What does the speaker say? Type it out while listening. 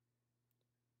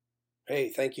Hey,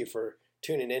 thank you for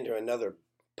tuning in to another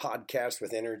podcast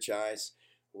with Energize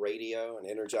Radio and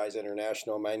Energize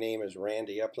International. My name is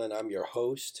Randy Upland. I'm your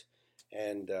host.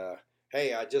 And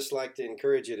hey, I'd just like to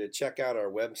encourage you to check out our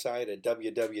website at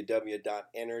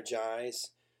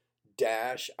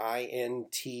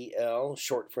www.energize-intl,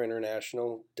 short for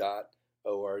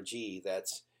international.org.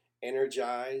 That's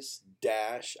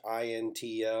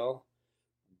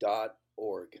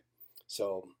energize-intl.org.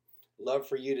 So, love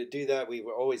for you to do that. We've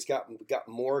always got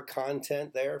more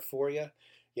content there for you,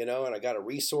 and I got a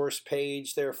resource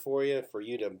page there for you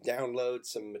to download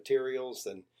some materials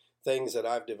and things that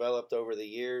I've developed over the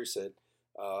years that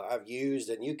I've used,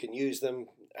 and you can use them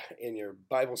in your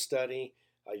Bible study,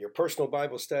 your personal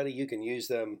Bible study. You can use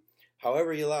them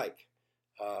however you like,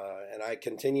 and I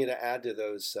continue to add to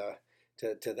those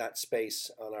to that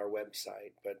space on our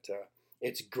website. But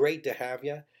it's great to have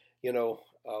you.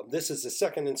 This is the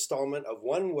second installment of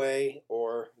One Way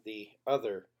or the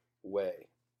Other Way.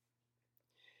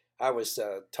 I was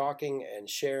talking and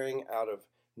sharing out of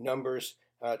Numbers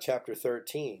chapter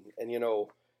 13. And,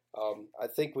 I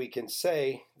think we can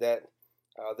say that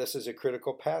this is a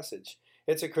critical passage.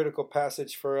 It's a critical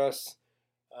passage for us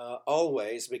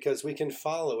always because we can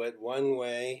follow it one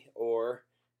way or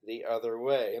the other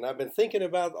way. And I've been thinking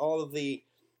about all of the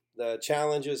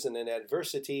challenges and the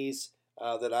adversities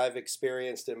that I've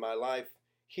experienced in my life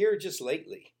here just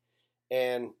lately.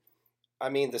 And I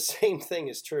mean, the same thing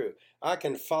is true. I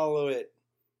can follow it.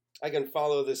 I can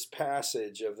follow this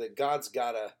passage of that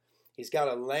He's got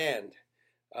a land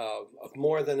of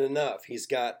more than enough. He's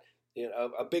got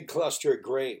a big cluster of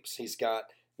grapes. He's got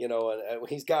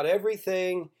he's got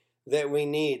everything that we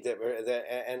need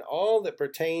and all that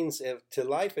pertains to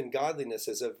life and godliness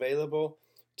is available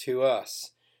to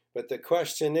us. But the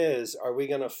question is, are we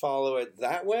going to follow it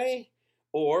that way,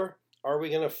 or are we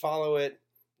going to follow it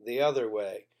the other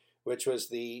way, which was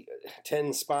the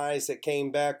 10 spies that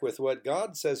came back with what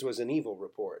God says was an evil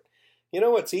report?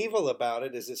 What's evil about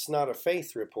it is it's not a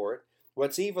faith report.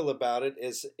 What's evil about it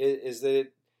is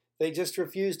that they just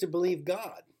refuse to believe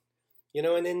God.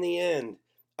 And in the end,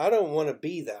 I don't want to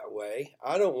be that way.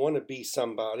 I don't want to be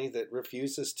somebody that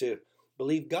refuses to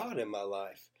believe God in my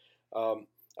life. I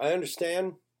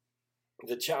understand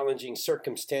the challenging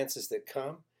circumstances that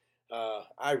come.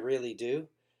 I really do.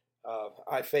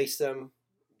 I face them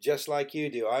just like you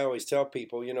do. I always tell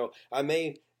people, I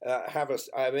may have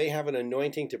an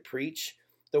anointing to preach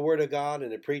the Word of God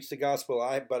and to preach the gospel,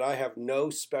 but I have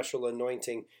no special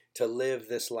anointing to live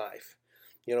this life.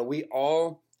 We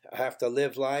all have to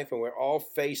live life, and we're all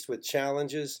faced with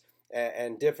challenges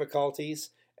and difficulties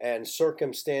and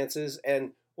circumstances.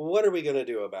 And what are we going to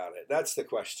do about it? That's the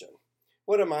question.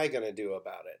 What am I going to do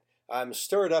about it? I'm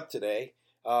stirred up today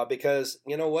because,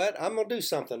 you know what? I'm going to do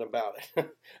something about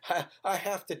it. I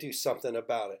have to do something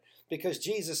about it because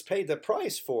Jesus paid the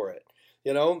price for it.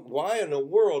 Why in the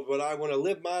world would I want to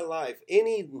live my life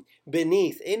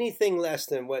beneath anything less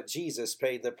than what Jesus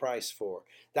paid the price for?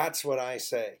 That's what I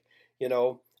say.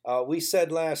 We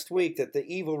said last week that the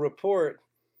evil report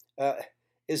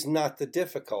is not the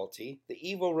difficulty. The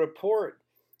evil report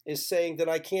is saying that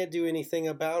I can't do anything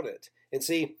about it. And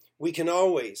see, we can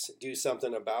always do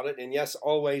something about it. And yes,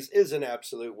 always is an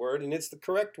absolute word, and it's the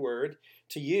correct word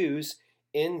to use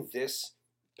in this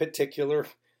particular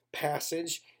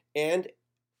passage and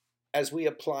as we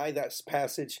apply that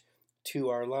passage to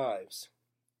our lives.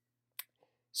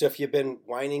 So if you've been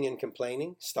whining and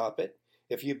complaining, stop it.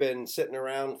 If you've been sitting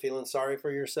around feeling sorry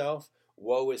for yourself,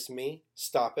 woe is me,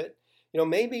 stop it.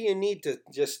 Maybe you need to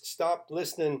just stop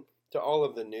listening to all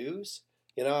of the news.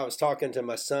 I was talking to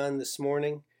my son this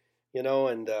morning, and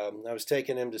I was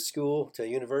taking him to school, to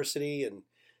university, and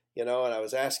I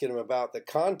was asking him about the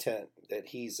content that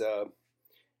he's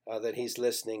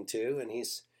listening to, and he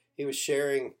was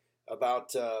sharing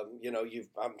about,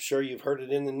 I'm sure you've heard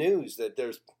it in the news that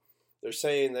they're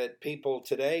saying that people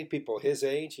today, people his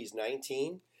age, he's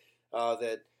 19,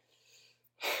 that,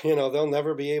 they'll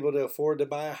never be able to afford to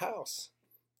buy a house,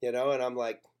 and I'm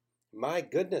like, my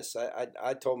goodness,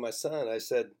 I told my son, I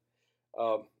said,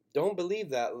 don't believe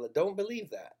that. Don't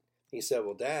believe that. He said,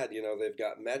 well, Dad, they've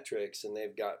got metrics and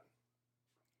they've got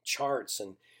charts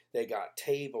and they got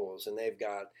tables and they've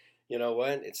got,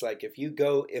 what? It's like if you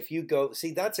go,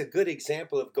 see, that's a good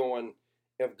example of going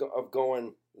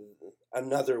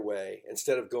another way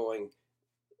instead of going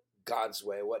God's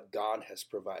way, what God has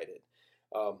provided.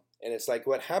 And it's like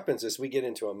what happens is we get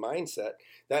into a mindset.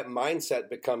 That mindset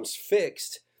becomes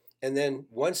fixed. And then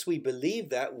once we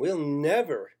believe that, we'll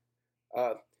never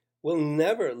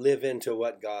live into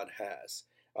what God has.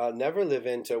 Never live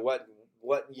into what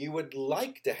you would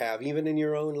like to have, even in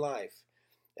your own life.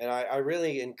 And I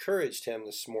really encouraged him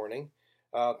this morning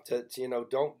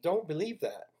don't believe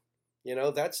that.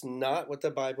 That's not what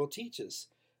the Bible teaches.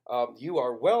 You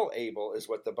are well able is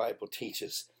what the Bible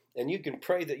teaches. And you can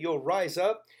pray that you'll rise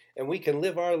up and we can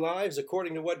live our lives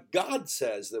according to what God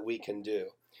says that we can do.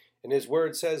 And his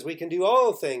word says we can do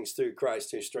all things through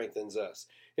Christ who strengthens us.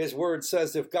 His word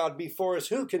says if God be for us,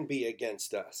 who can be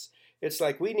against us? It's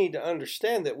like we need to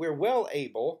understand that we're well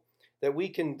able, that we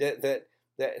can, that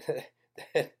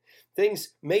things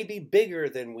may be bigger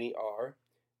than we are,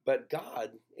 but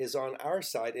God is on our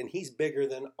side and he's bigger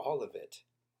than all of it.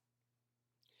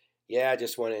 Yeah, I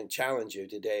just want to challenge you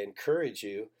today, encourage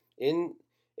you in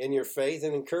your faith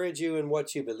and encourage you in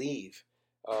what you believe.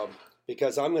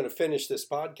 Because I'm going to finish this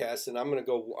podcast and I'm going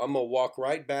to walk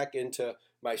right back into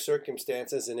my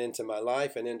circumstances and into my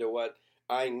life and into what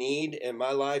I need in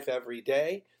my life every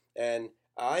day. And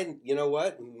you know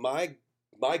what?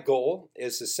 My goal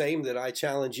is the same that I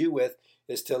challenge you with,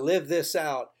 is to live this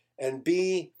out and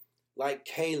be like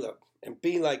Caleb and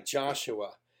be like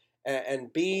Joshua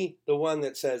and be the one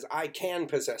that says, I can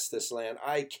possess this land.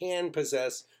 I can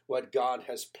possess what God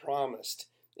has promised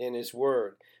in his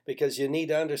word, because you need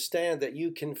to understand that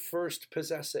you can first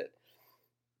possess it.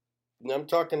 And I'm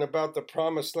talking about the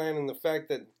promised land and the fact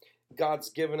that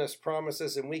God's given us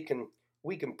promises and we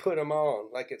can put them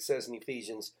on, like it says in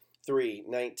Ephesians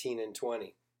 3:19 and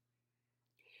 20.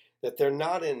 That they're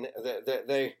not in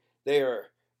that they are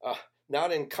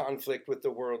not in conflict with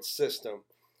the world system.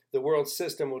 The world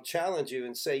system will challenge you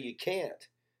and say you can't.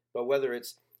 But whether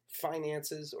it's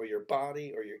finances or your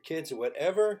body or your kids or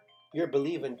whatever you're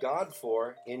believing God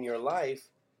for in your life,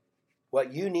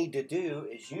 what you need to do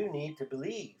is you need to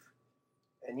believe.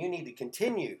 And you need to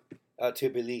continue to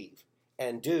believe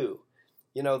and do.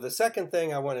 The second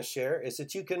thing I want to share is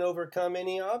that you can overcome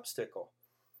any obstacle.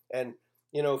 And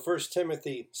 1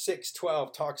 Timothy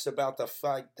 6:12 talks about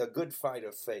the good fight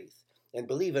of faith and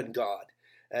believe in God.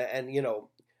 And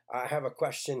I have a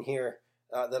question here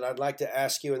that I'd like to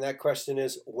ask you, and that question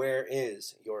is, where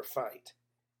is your fight?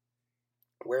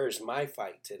 Where is my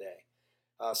fight today?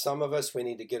 Some of us, we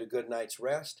need to get a good night's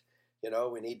rest.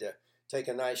 We need to take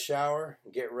a nice shower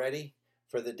and get ready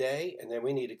for the day, and then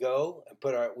we need to go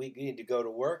and we need to go to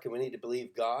work, and we need to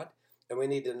believe God, and we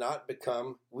need to not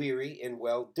become weary in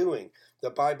well-doing. The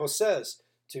Bible says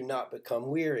to not become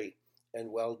weary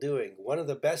in well-doing. One of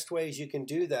the best ways you can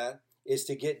do that is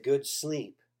to get good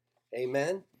sleep.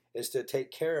 Amen? Is to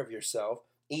take care of yourself,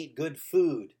 eat good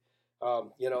food.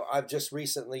 I've just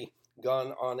recently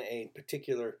gone on a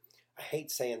particular, I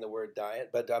hate saying the word diet,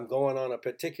 but I'm going on a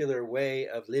particular way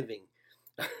of living.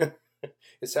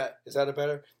 Is that a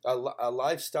better? A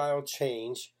lifestyle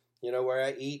change, where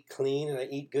I eat clean and I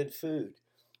eat good food,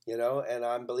 and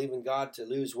I'm believing God to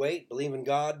lose weight, believing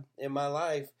God in my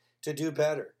life to do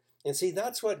better. And see,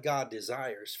 that's what God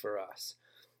desires for us.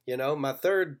 My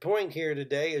third point here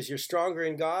today is you're stronger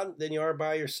in God than you are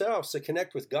by yourself, so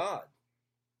connect with God.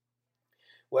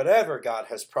 Whatever God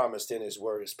has promised in his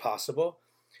word is possible.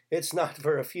 It's not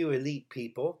for a few elite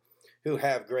people who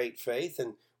have great faith.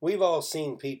 And we've all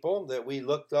seen people that we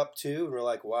looked up to and we're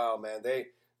like, wow, man,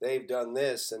 they've done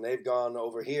this and they've gone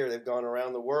over here. They've gone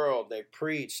around the world. They've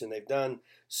preached and they've done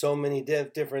so many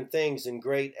different things and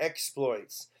great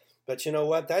exploits. But you know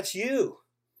what? That's you.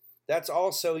 That's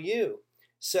also you.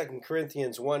 2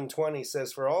 Corinthians 1:20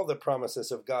 says, for all the promises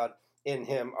of God in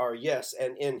him are yes,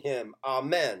 and in him,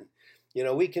 amen.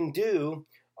 We can do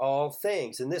all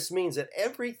things. And this means that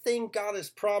everything God has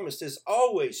promised is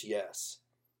always yes.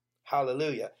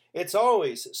 Hallelujah. It's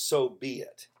always so be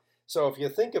it. So if you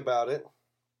think about it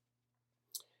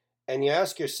and you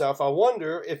ask yourself, I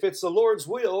wonder if it's the Lord's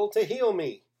will to heal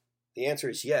me. The answer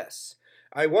is yes.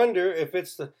 I wonder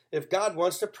if God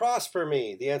wants to prosper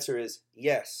me. The answer is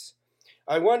yes.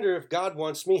 I wonder if God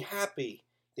wants me happy.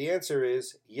 The answer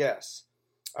is yes.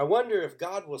 I wonder if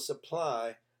God will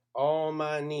supply all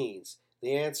my needs.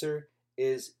 The answer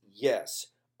is yes.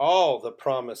 All the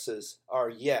promises are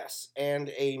yes and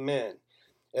amen.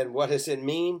 And what does it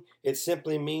mean? It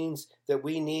simply means that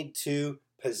we need to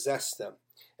possess them.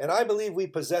 And I believe we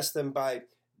possess them by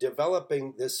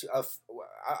developing this,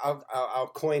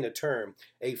 I'll coin a term,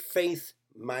 a faith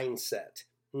mindset.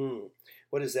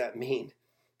 What does that mean?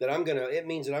 It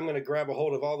means that I'm going to grab a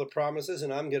hold of all the promises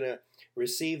and I'm going to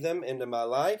receive them into my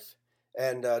life.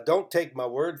 And don't take my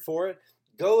word for it.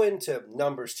 Go into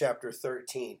Numbers chapter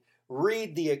 13.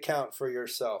 Read the account for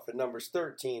yourself in Numbers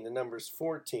 13 and Numbers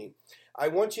 14. I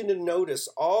want you to notice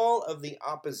all of the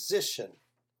opposition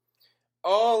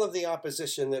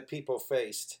that people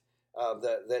faced,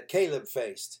 that Caleb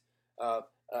faced,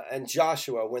 and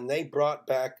Joshua when they brought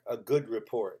back a good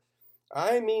report.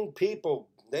 I mean, people,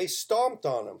 they stomped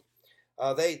on him.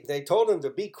 They told him to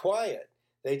be quiet.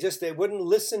 They wouldn't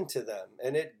listen to them,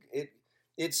 and it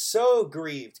so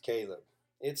grieved Caleb.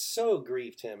 It so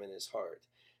grieved him in his heart.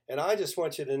 And I just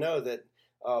want you to know that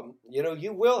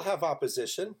you will have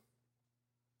opposition.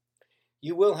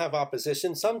 You will have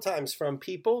opposition sometimes from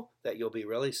people that you'll be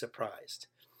really surprised.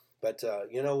 But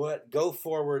you know what? Go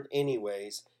forward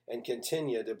anyways and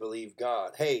continue to believe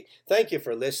God. Hey, thank you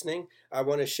for listening. I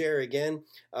want to share again.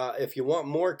 If you want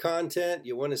more content,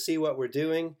 you want to see what we're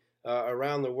doing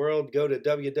around the world, go to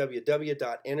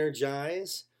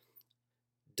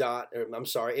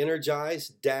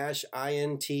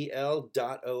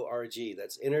energize-intl.org.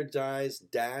 That's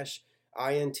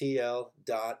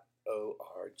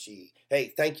energize-intl.org.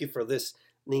 Hey, thank you for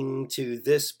listening to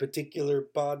this particular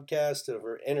podcast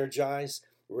over Energize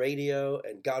Radio,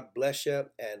 and God bless you.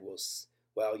 And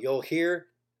you'll hear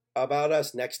about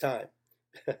us next time.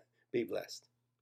 Be blessed.